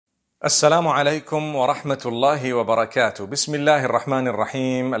السلام عليكم ورحمة الله وبركاته. بسم الله الرحمن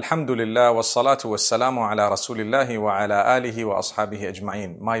الرحيم. الحمد لله والصلاة والسلام على رسول الله وعلى آله وأصحابه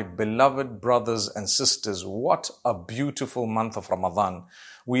أجمعين. My beloved brothers and sisters, what a beautiful month of Ramadan.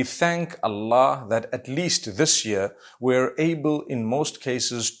 We thank Allah that at least this year we're able in most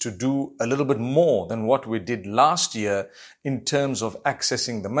cases to do a little bit more than what we did last year in terms of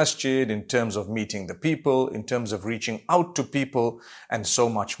accessing the masjid, in terms of meeting the people, in terms of reaching out to people, and so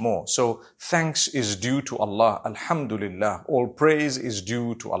much more. So thanks is due to Allah. Alhamdulillah. All praise is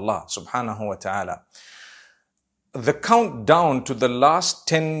due to Allah subhanahu wa ta'ala. The countdown to the last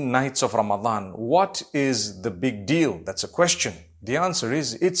 10 nights of Ramadan, what is the big deal? That's a question. The answer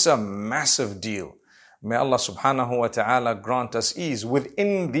is, it's a massive deal. May Allah subhanahu wa ta'ala grant us ease.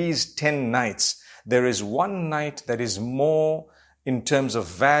 Within these 10 nights, there is one night that is more in terms of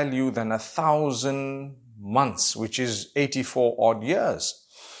value than 1,000 months, which is 84 odd years.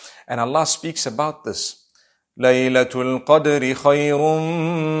 And Allah speaks about this. Laylatul Qadri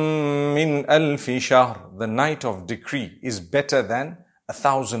khayrun min alfi shahr. The night of decree is better than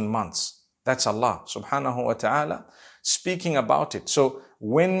 1,000 months. That's Allah subhanahu wa ta'ala speaking about it. So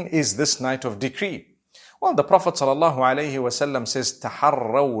when is this night of decree? Well, the Prophet sallallahu alayhi wasallam says,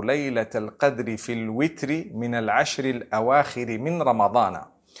 تَحَرَّوْا لَيْلَةَ الْقَدْرِ فِي الْوِتْرِ مِنَ الْعَشْرِ الْأَوَاخِرِ مِنْ رَمَضَانَ.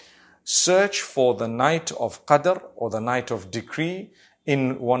 Search for the night of Qadr or the night of decree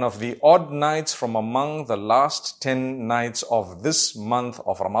in one of the odd nights from among the last 10 nights of this month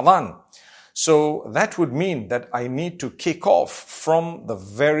of Ramadan. So that would mean that I need to kick off from the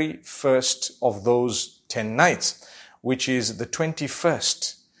very first of those 10 nights, which is the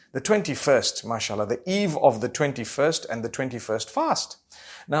 21st. The 21st, mashallah, the eve of the 21st and the 21st fast.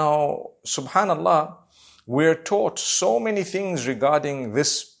 Now, subhanallah, we're taught so many things regarding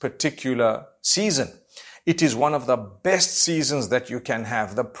this particular season. It is one of the best seasons that you can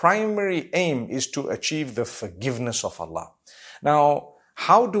have. The primary aim is to achieve the forgiveness of Allah. Now,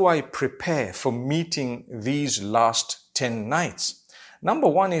 how do I prepare for meeting these last 10 nights? Number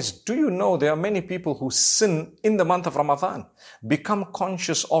one is, do you know there are many people who sin in the month of Ramadan? Become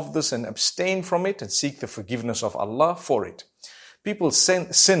conscious of this and abstain from it and seek the forgiveness of Allah for it. People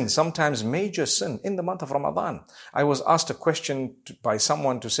sin, sometimes major sin, in the month of Ramadan. I was asked a question by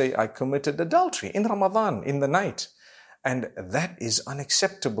someone to say, I committed adultery in Ramadan, in the night. And that is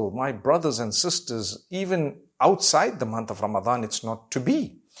unacceptable. My brothers and sisters, even outside the month of Ramadan, it's not to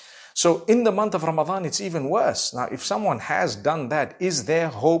be. So in the month of Ramadan, it's even worse. Now, if someone has done that, is there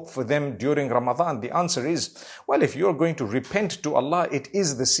hope for them during Ramadan? The answer is, well, if you're going to repent to Allah, it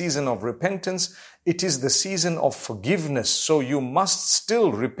is the season of repentance. It is the season of forgiveness. So you must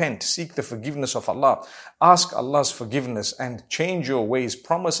still repent, seek the forgiveness of Allah, ask Allah's forgiveness and change your ways.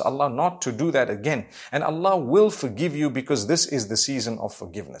 Promise Allah not to do that again. And Allah will forgive you because this is the season of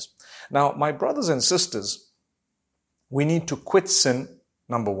forgiveness. Now, my brothers and sisters, we need to quit sin.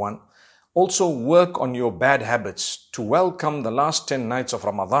 Number one. Also work on your bad habits to welcome the last 10 nights of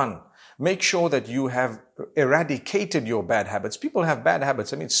Ramadan. Make sure that you have eradicated your bad habits. People have bad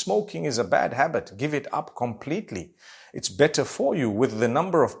habits. I mean, smoking is a bad habit. Give it up completely. It's better for you. With the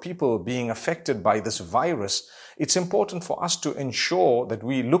number of people being affected by this virus, it's important for us to ensure that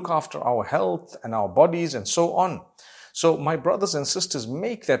we look after our health and our bodies and so on. So my brothers and sisters,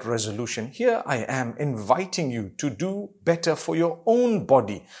 make that resolution. Here I am inviting you to do better for your own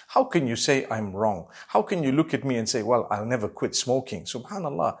body. How can you say I'm wrong? How can you look at me and say, well, I'll never quit smoking?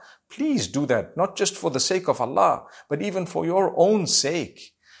 Subhanallah, please do that, not just for the sake of Allah, but even for your own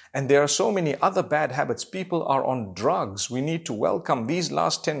sake. And there are so many other bad habits. People are on drugs. We need to welcome these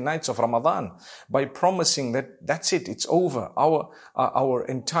last 10 nights of Ramadan by promising that that's it, it's over. Our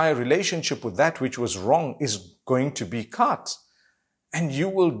entire relationship with that which was wrong is going to be cut. And you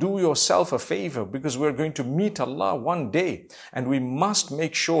will do yourself a favor because we're going to meet Allah one day. And we must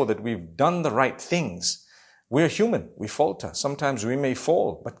make sure that we've done the right things. We're human. We falter. Sometimes we may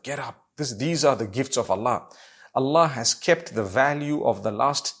fall, but get up. These are the gifts of Allah. Allah has kept the value of the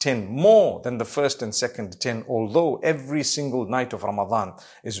last 10 more than the first and second 10, although every single night of Ramadan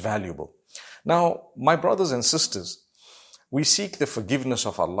is valuable. Now, my brothers and sisters, we seek the forgiveness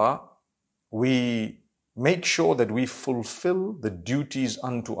of Allah. We make sure that we fulfill the duties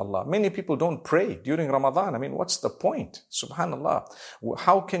unto Allah. Many people don't pray during Ramadan. I mean, what's the point? Subhanallah.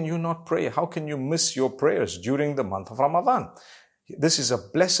 How can you not pray? How can you miss your prayers during the month of Ramadan? This is a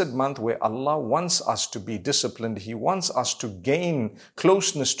blessed month where Allah wants us to be disciplined. He wants us to gain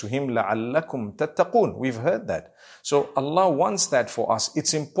closeness to Him. لَعَلَّكُمْ تَتَّقُونَ. We've heard that. So Allah wants that for us.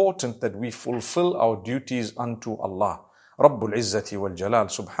 It's important that we fulfill our duties unto Allah. Rabbul Izzati wal Jalal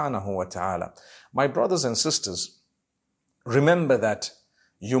subhanahu wa ta'ala. My brothers and sisters, remember that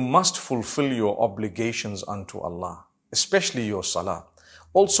you must fulfill your obligations unto Allah, especially your salah.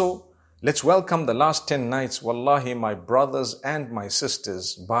 Also, let's welcome the last 10 nights, wallahi, my brothers and my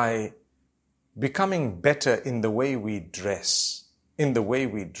sisters, by becoming better in the way we dress. In the way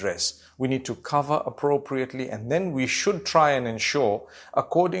we dress. We need to cover appropriately, and then we should try and ensure,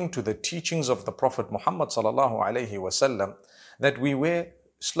 according to the teachings of the Prophet Muhammad sallallahu alaihi wasallam, that we wear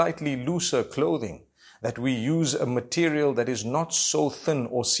slightly looser clothing, that we use a material that is not so thin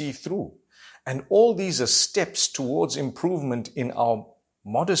or see-through. And all these are steps towards improvement in our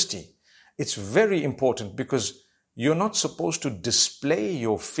modesty. It's very important because you're not supposed to display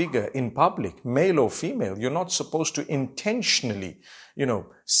your figure in public, male or female. You're not supposed to intentionally,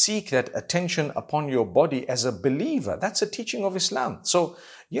 seek that attention upon your body as a believer. That's a teaching of Islam. So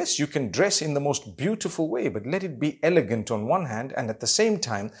yes, you can dress in the most beautiful way, but let it be elegant on one hand, and at the same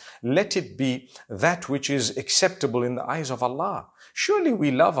time, let it be that which is acceptable in the eyes of Allah. Surely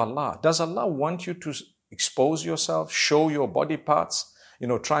we love Allah. Does Allah want you to expose yourself, show your body parts?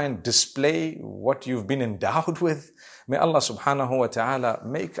 Try and display what you've been endowed with. May Allah subhanahu wa ta'ala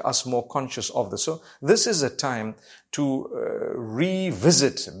make us more conscious of this. So this is a time to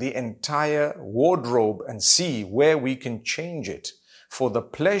revisit the entire wardrobe and see where we can change it for the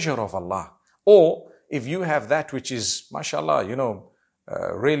pleasure of Allah. Or if you have that which is, mashallah,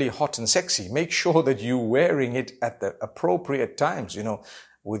 really hot and sexy, make sure that you're wearing it at the appropriate times,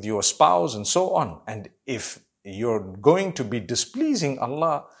 with your spouse and so on. And if you're going to be displeasing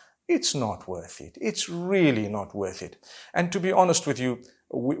Allah, it's not worth it. It's really not worth it. And to be honest with you,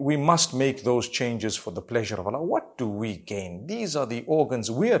 we must make those changes for the pleasure of Allah. What do we gain? These are the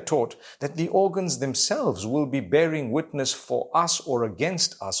organs. We are taught that the organs themselves will be bearing witness for us or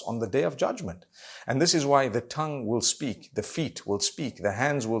against us on the Day of Judgment. And this is why the tongue will speak, the feet will speak, the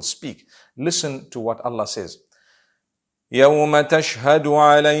hands will speak. Listen to what Allah says. يوم تشهد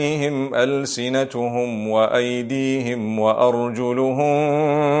عليهم ألسنتهم وأيديهم وأرجلهم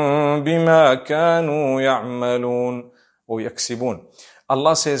بما كانوا يعملون ويكسبون.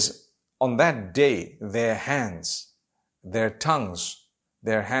 Allah says, on that day, their hands, their tongues,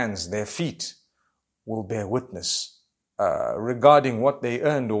 their hands, their feet will bear witness regarding what they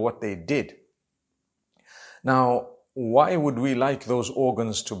earned or what they did. Now, why would we like those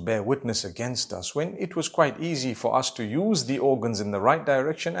organs to bear witness against us when it was quite easy for us to use the organs in the right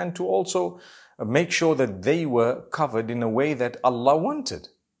direction and to also make sure that they were covered in a way that Allah wanted?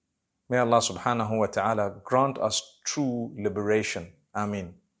 May Allah subhanahu wa ta'ala grant us true liberation.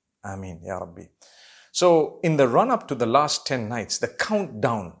 Ameen. Ameen. Ya Rabbi. So in the run-up to the last 10 nights, the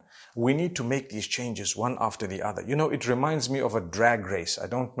countdown, we need to make these changes one after the other. It reminds me of a drag race. I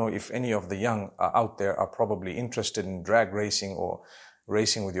don't know if any of the young out there are probably interested in drag racing or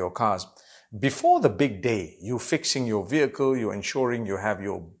racing with your cars. Before the big day, you're fixing your vehicle, you're ensuring you have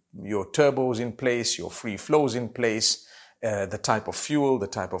your turbos in place, your free flows in place, the type of fuel, the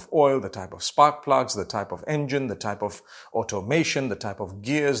type of oil, the type of spark plugs, the type of engine, the type of automation, the type of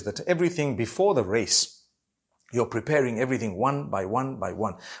gears, everything before the race. You're preparing everything one by one by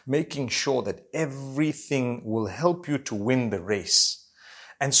one, making sure that everything will help you to win the race.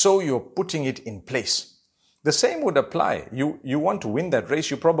 And so you're putting it in place. The same would apply. You want to win that race,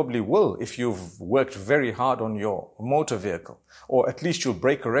 you probably will if you've worked very hard on your motor vehicle, or at least you'll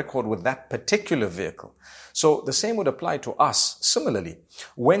break a record with that particular vehicle. So the same would apply to us. Similarly,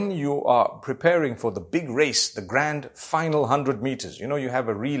 when you are preparing for the big race, the grand final 100 meters, you have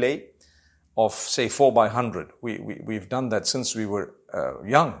a relay of say 4x100. We've done that since we were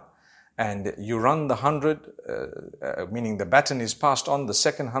young. And you run the 100, meaning the baton is passed on, the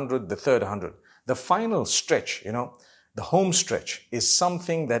second 100, the third 100. The final stretch, the home stretch is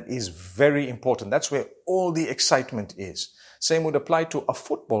something that is very important. That's where all the excitement is. Same would apply to a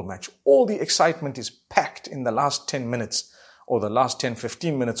football match. All the excitement is packed in the last 10 minutes or the last 10,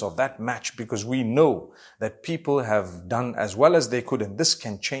 15 minutes of that match, because we know that people have done as well as they could, and this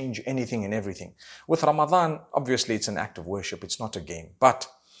can change anything and everything. With Ramadan, obviously it's an act of worship. It's not a game. But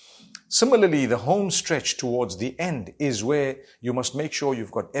similarly, the home stretch towards the end is where you must make sure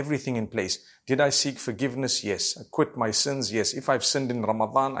you've got everything in place. Did I seek forgiveness? Yes. I quit my sins? Yes. If I've sinned in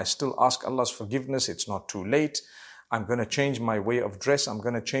Ramadan, I still ask Allah's forgiveness. It's not too late. I'm going to change my way of dress. I'm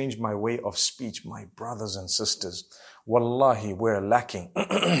going to change my way of speech. My brothers and sisters, wallahi, we're lacking.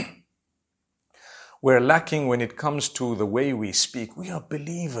 We're lacking when it comes to the way we speak. We are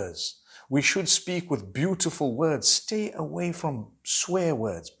believers. We should speak with beautiful words. Stay away from swear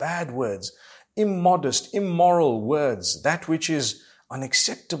words, bad words, immodest, immoral words, that which is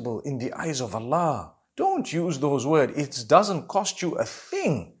unacceptable in the eyes of Allah. Don't use those words. It doesn't cost you a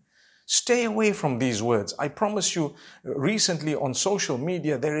thing. Stay away from these words. I promise you, recently on social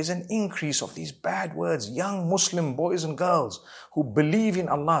media, there is an increase of these bad words. Young Muslim boys and girls who believe in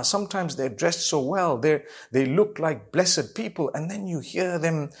Allah. Sometimes they're dressed so well. They look like blessed people. And then you hear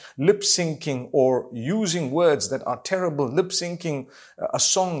them lip syncing or using words that are terrible, lip syncing a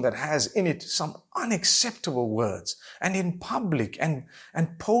song that has in it some unacceptable words, and in public, and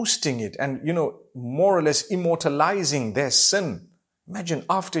posting it, and, more or less immortalizing their sin. Imagine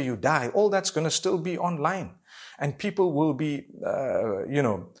after you die, all that's going to still be online. And people will be,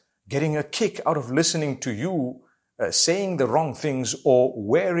 getting a kick out of listening to you saying the wrong things or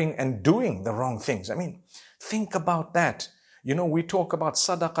wearing and doing the wrong things. I mean, think about that. We talk about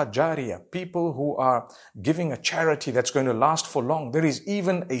sadaqah jariyah, people who are giving a charity that's going to last for long. There is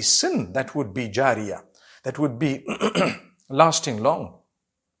even a sin that would be jariyah, that would be lasting long,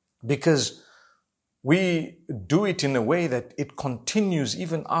 because we do it in a way that it continues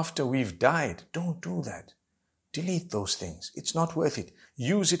even after we've died. Don't do that. Delete those things. It's not worth it.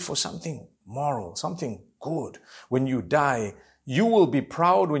 Use it for something moral, something good. When you die, you will be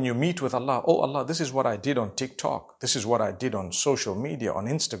proud when you meet with Allah. Oh Allah, this is what I did on TikTok. This is what I did on social media, on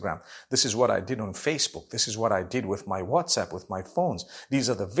Instagram. This is what I did on Facebook. This is what I did with my WhatsApp, with my phones. These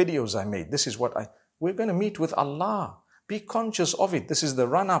are the videos I made. This is we're going to meet with Allah. Be conscious of it. This is the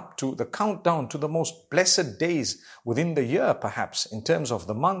run-up to the countdown to the most blessed days within the year, perhaps. In terms of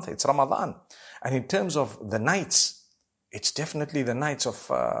the month, it's Ramadan. And in terms of the nights, it's definitely the nights of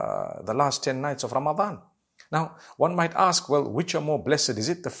the last 10 nights of Ramadan. Now, one might ask, well, which are more blessed? Is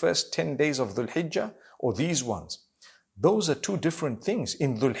it the first 10 days of Dhul Hijjah or these ones? Those are two different things.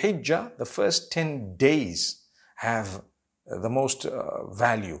 In Dhul Hijjah, the first 10 days have the most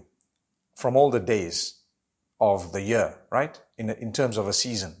value from all the days of the year, right? In terms of a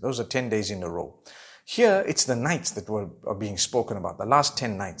season. Those are 10 days in a row. Here, it's the nights that are being spoken about, the last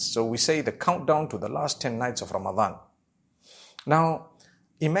 10 nights. So we say the countdown to the last 10 nights of Ramadan. Now,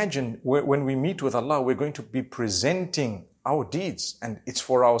 imagine when we meet with Allah, we're going to be presenting our deeds, and it's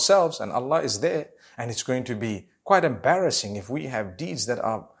for ourselves, and Allah is there, and it's going to be quite embarrassing if we have deeds that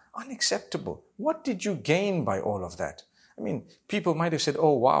are unacceptable. What did you gain by all of that? I mean, people might have said,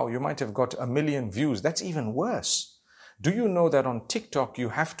 oh wow, you might have got 1 million views. That's even worse. Do you know that on TikTok you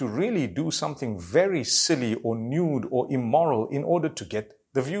have to really do something very silly or nude or immoral in order to get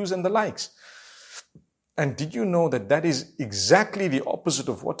the views and the likes? And did you know that that is exactly the opposite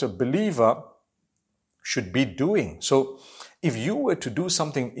of what a believer should be doing? So if you were to do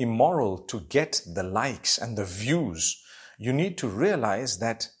something immoral to get the likes and the views, you need to realize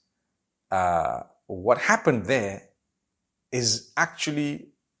that what happened there is actually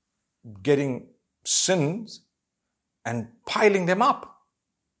getting sins and piling them up.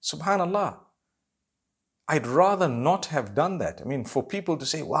 Subhanallah. I'd rather not have done that. I mean, for people to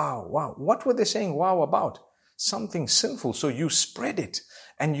say, wow, what were they saying wow about? Something sinful. So you spread it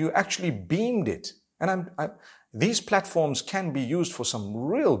and you actually beamed it. And these platforms can be used for some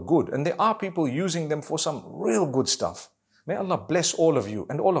real good. And there are people using them for some real good stuff. May Allah bless all of you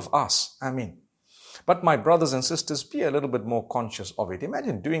and all of us. Ameen. But my brothers and sisters, be a little bit more conscious of it.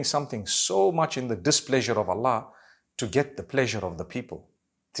 Imagine doing something so much in the displeasure of Allah to get the pleasure of the people,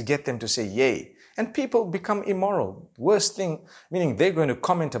 to get them to say yay. And people become immoral. Worst thing, meaning they're going to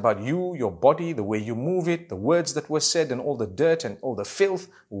comment about you, your body, the way you move it, the words that were said, and all the dirt and all the filth.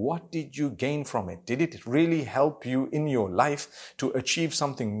 What did you gain from it? Did it really help you in your life to achieve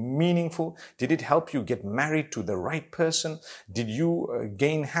something meaningful? Did it help you get married to the right person? Did you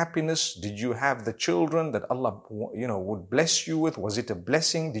gain happiness? Did you have the children that Allah, would bless you with? Was it a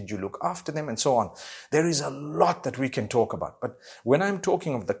blessing? Did you look after them? And so on. There is a lot that we can talk about. But when I'm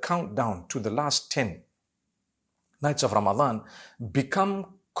talking of the countdown to the last 10 nights of Ramadan, become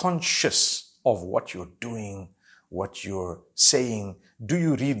conscious of what you're doing, what you're saying. Do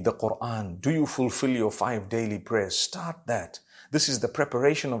you read the Quran? Do you fulfill your 5 daily prayers? Start that. This is the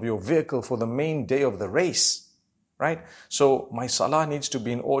preparation of your vehicle for the main day of the race, right? So my salah needs to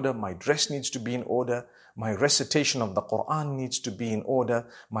be in order. My dress needs to be in order. My recitation of the Quran needs to be in order.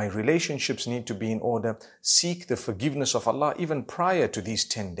 My relationships need to be in order. Seek the forgiveness of Allah even prior to these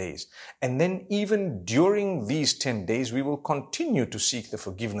 10 days. And then even during these 10 days, we will continue to seek the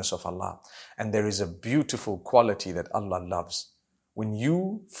forgiveness of Allah. And there is a beautiful quality that Allah loves. When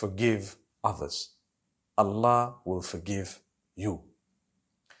you forgive others, Allah will forgive you.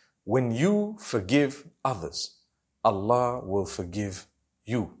 When you forgive others, Allah will forgive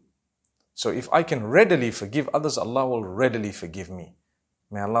you. So if I can readily forgive others, Allah will readily forgive me.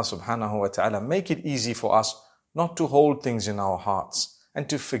 May Allah subhanahu wa ta'ala make it easy for us not to hold things in our hearts and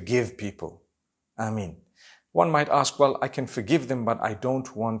to forgive people. Ameen. One might ask, well, I can forgive them, but I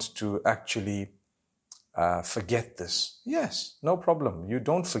don't want to actually forget this. Yes, no problem. You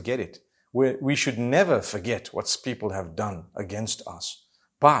don't forget it. We should never forget what people have done against us.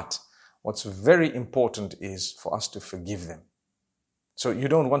 But what's very important is for us to forgive them. So you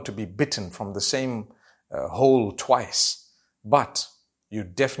don't want to be bitten from the same hole twice, but you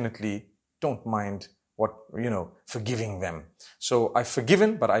definitely don't mind forgiving them. So I've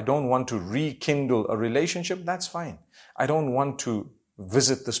forgiven, but I don't want to rekindle a relationship. That's fine. I don't want to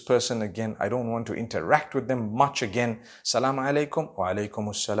visit this person again. I don't want to interact with them much again. Salam alaikum wa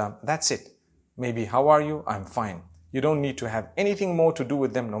alaikum salam. That's it. Maybe, how are you? I'm fine. You don't need to have anything more to do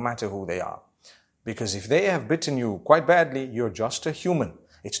with them, no matter who they are. Because if they have bitten you quite badly, you're just a human.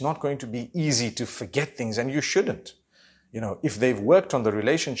 It's not going to be easy to forget things, and you shouldn't. If they've worked on the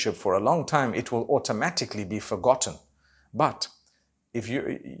relationship for a long time, it will automatically be forgotten. But if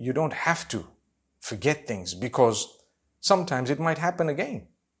you don't have to forget things, because sometimes it might happen again.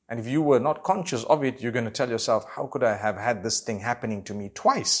 And if you were not conscious of it, you're going to tell yourself, how could I have had this thing happening to me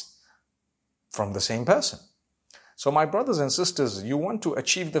twice from the same person? So my brothers and sisters, you want to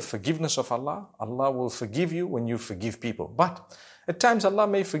achieve the forgiveness of Allah. Allah will forgive you when you forgive people. But at times Allah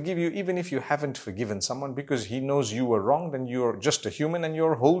may forgive you even if you haven't forgiven someone, because He knows you were wrong, then you're just a human and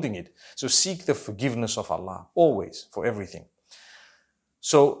you're holding it. So seek the forgiveness of Allah always for everything.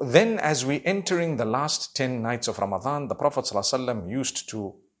 So then, as we entering the last 10 nights of Ramadan, the Prophet ﷺ used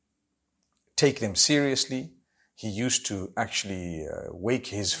to take them seriously. He used to actually wake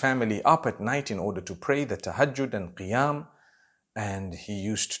his family up at night in order to pray the tahajjud and qiyam. And he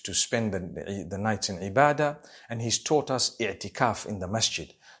used to spend the nights in ibadah. And he's taught us i'tikaf in the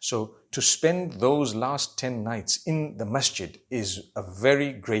masjid. So to spend those last 10 nights in the masjid is a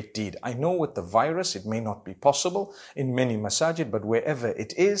very great deed. I know with the virus, it may not be possible in many masajid, but wherever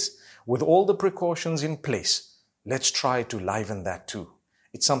it is, with all the precautions in place, let's try to liven that too.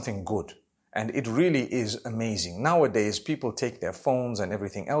 It's something good. And it really is amazing. Nowadays, people take their phones and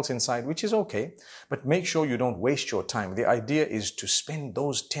everything else inside, which is okay, but make sure you don't waste your time. The idea is to spend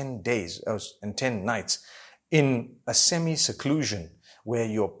those 10 days and 10 nights in a semi-seclusion where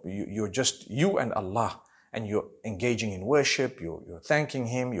you're just you and Allah, and you're engaging in worship, you're thanking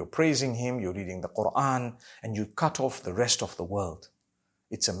Him, you're praising Him, you're reading the Quran, and you cut off the rest of the world.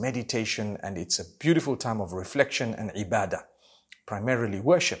 It's a meditation, and it's a beautiful time of reflection and ibadah, primarily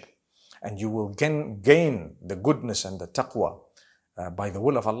worship. And you will gain the goodness and the taqwa by the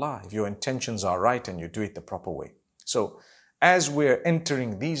will of Allah if your intentions are right and you do it the proper way. So as we're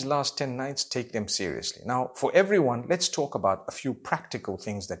entering these last 10 nights, take them seriously. Now, for everyone, let's talk about a few practical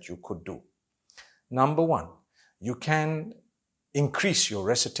things that you could do. Number one, you can increase your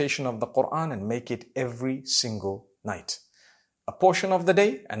recitation of the Quran and make it every single night. A portion of the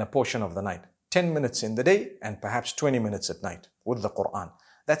day and a portion of the night. 10 minutes in the day and perhaps 20 minutes at night with the Quran.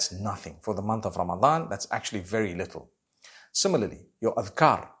 That's nothing. For the month of Ramadan, that's actually very little. Similarly, your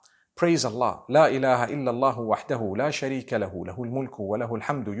adhkar. Praise Allah. La ilaha illallah wahdahu la sharika lahu. Lahul mulku wa lahul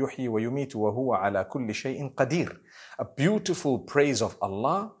hamdu yuhyi wa yumitu wa huwa ala kulli shay'in qadir. A beautiful praise of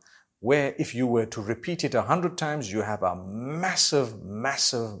Allah, where if you were to repeat it 100 times, you have a massive,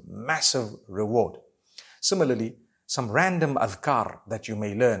 massive, massive reward. Similarly, some random adhkar that you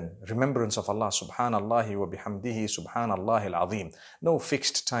may learn. Remembrance of Allah, subhanallahi wa bihamdihi, subhanallahi al-azim. No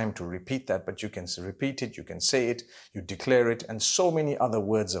fixed time to repeat that, but you can repeat it, you can say it, you declare it, and so many other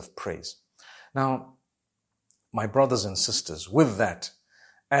words of praise. Now, my brothers and sisters, with that,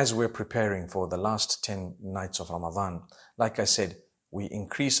 as we're preparing for the last 10 nights of Ramadan, like I said, we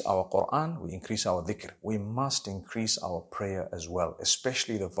increase our Quran, we increase our dhikr. We must increase our prayer as well,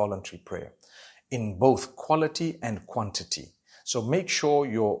 especially the voluntary prayer, in both quality and quantity. So make sure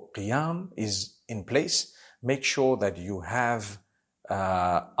your qiyam is in place. Make sure that you have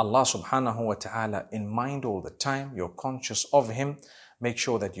Allah subhanahu wa ta'ala in mind all the time. You're conscious of Him. Make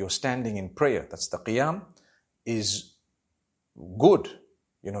sure that you're standing in prayer. That's the qiyam is good.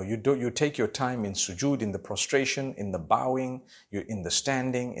 You take your time in sujood, in the prostration, in the bowing, you're in the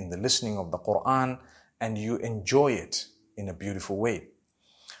standing, in the listening of the Quran, and you enjoy it in a beautiful way.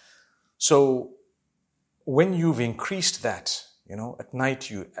 So when you've increased that, at night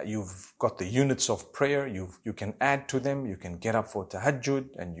you've got the units of prayer, you can add to them, you can get up for tahajjud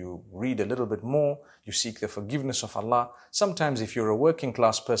and you read a little bit more, you seek the forgiveness of Allah. Sometimes if you're a working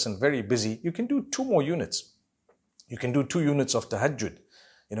class person, very busy, you can do 2 more units. You can do 2 units of tahajjud.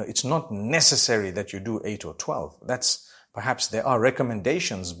 It's not necessary that you do 8 or 12. Perhaps there are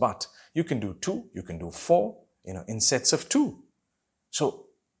recommendations, but you can do 2, you can do 4, in sets of 2. So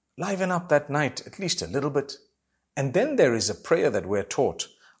liven up that night at least a little bit. And then there is a prayer that we're taught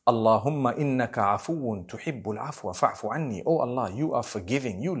Allahumma innaka afuun tuhibbul afwa fa'fu anni. Oh Allah, you are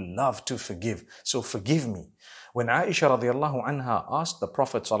forgiving. You love to forgive. So forgive me. When Aisha radiallahu anha asked the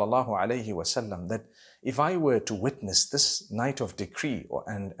Prophet sallallahu alayhi wasallam that if I were to witness this night of decree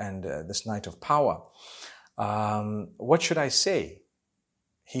and this night of power, what should I say?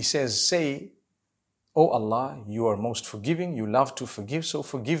 He says, say, Oh Allah, you are most forgiving. You love to forgive. So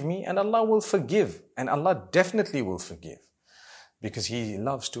forgive me and Allah will forgive. And Allah definitely will forgive, because He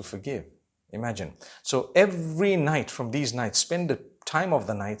loves to forgive. Imagine. So every night from these nights, spend the time of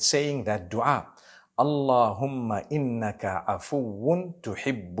the night saying that dua. Allahumma innaka afuun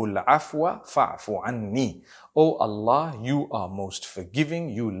tuhibbul afwa fa'fu anni. Oh Allah, you are most forgiving.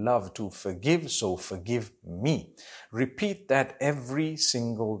 You love to forgive, so forgive me. Repeat that every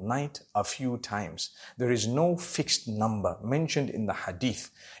single night a few times. There is no fixed number mentioned in the hadith.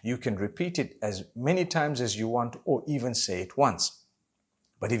 You can repeat it as many times as you want, or even say it once.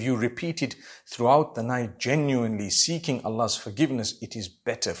 But if you repeat it throughout the night, genuinely seeking Allah's forgiveness, it is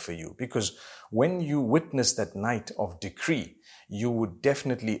better for you. Because when you witness that night of decree, you would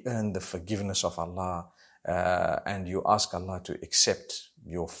definitely earn the forgiveness of Allah, and you ask Allah to accept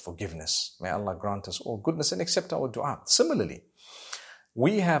your forgiveness. May Allah grant us all goodness and accept our dua. Similarly,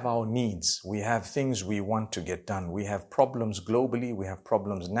 we have our needs. We have things we want to get done. We have problems globally. We have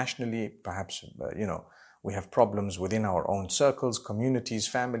problems nationally, perhaps, we have problems within our own circles, communities,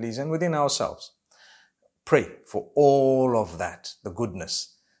 families, and within ourselves. Pray for all of that, the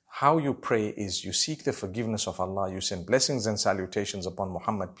goodness. How you pray is you seek the forgiveness of Allah, you send blessings and salutations upon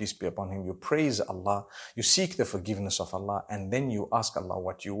Muhammad, peace be upon him, you praise Allah, you seek the forgiveness of Allah, and then you ask Allah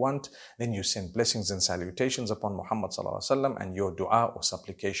what you want, then you send blessings and salutations upon Muhammad sallallahu alaihi wasallam, and your dua or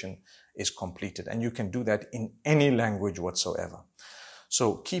supplication is completed. And you can do that in any language whatsoever.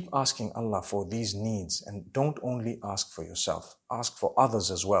 So keep asking Allah for these needs, and don't only ask for yourself, ask for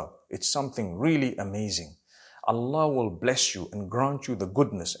others as well. It's something really amazing. Allah will bless you and grant you the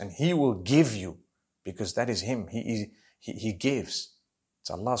goodness, and He will give you, because that is Him. He gives. It's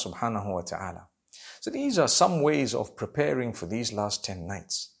Allah subhanahu wa ta'ala. So these are some ways of preparing for these last 10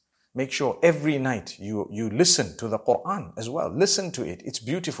 nights. Make sure every night you listen to the Quran as well. Listen to it. It's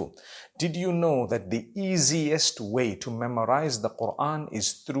beautiful. Did you know that the easiest way to memorize the Quran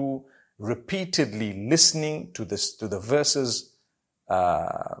is through repeatedly listening to the verses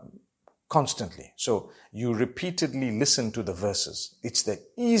constantly? So you repeatedly listen to the verses. It's the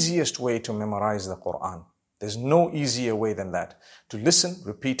easiest way to memorize the Quran. There's no easier way than that. To listen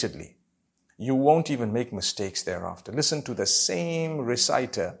repeatedly. You won't even make mistakes thereafter. Listen to the same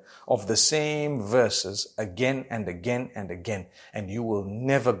reciter of the same verses again and again and again, and you will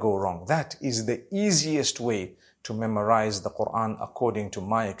never go wrong. That is the easiest way to memorize the Quran according to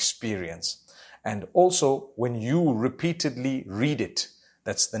my experience. And also, when you repeatedly read it,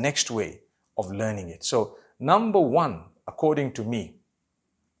 that's the next way of learning it. So, number one, according to me,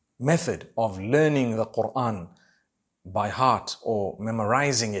 method of learning the Quran by heart or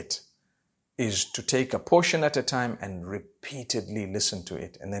memorizing it is to take a portion at a time and repeatedly listen to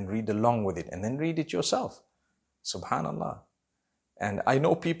it, and then read along with it, and then read it yourself. Subhanallah. And I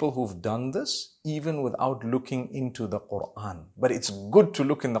know people who've done this even without looking into the Quran. But it's good to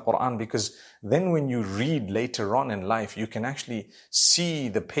look in the Quran, because then when you read later on in life, you can actually see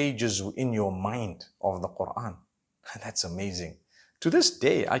the pages in your mind of the Quran. That's amazing. To this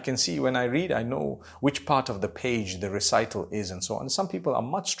day, I can see when I read, I know which part of the page the recital is and so on. Some people are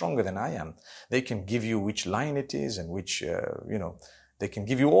much stronger than I am. They can give you which line it is and which, they can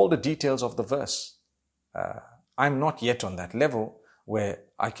give you all the details of the verse. I'm not yet on that level where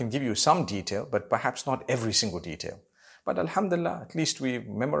I can give you some detail, but perhaps not every single detail. But alhamdulillah, at least we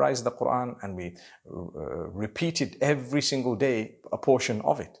memorize the Quran and we repeat it every single day, a portion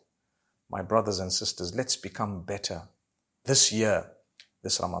of it. My brothers and sisters, let's become better. This year,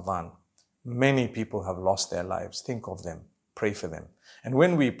 this Ramadan, many people have lost their lives. Think of them. Pray for them. And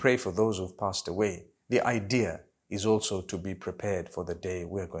when we pray for those who've passed away, the idea is also to be prepared for the day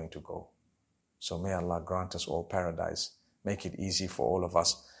we're going to go. So may Allah grant us all paradise. Make it easy for all of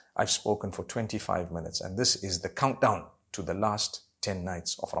us. I've spoken for 25 minutes, and this is the countdown to the last 10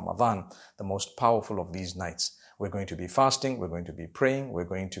 nights of Ramadan, the most powerful of these nights. We're going to be fasting, we're going to be praying, we're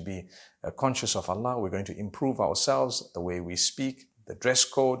going to be conscious of Allah, we're going to improve ourselves, the way we speak, the dress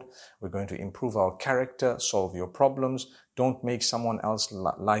code, we're going to improve our character, solve your problems. Don't make someone else's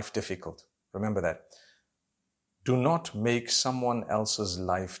life difficult. Remember that. Do not make someone else's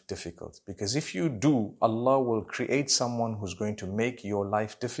life difficult, because if you do, Allah will create someone who's going to make your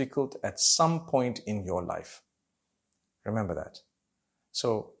life difficult at some point in your life. Remember that.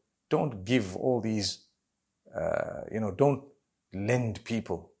 So don't give all these don't lend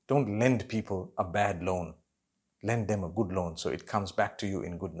people. Don't lend people a bad loan. Lend them a good loan so it comes back to you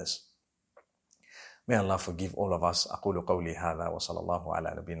in goodness. May Allah forgive all of us. أقول قولي هذا وصلى الله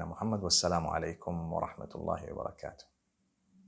على نبينا محمد والسلام عليكم ورحمة الله وبركاته.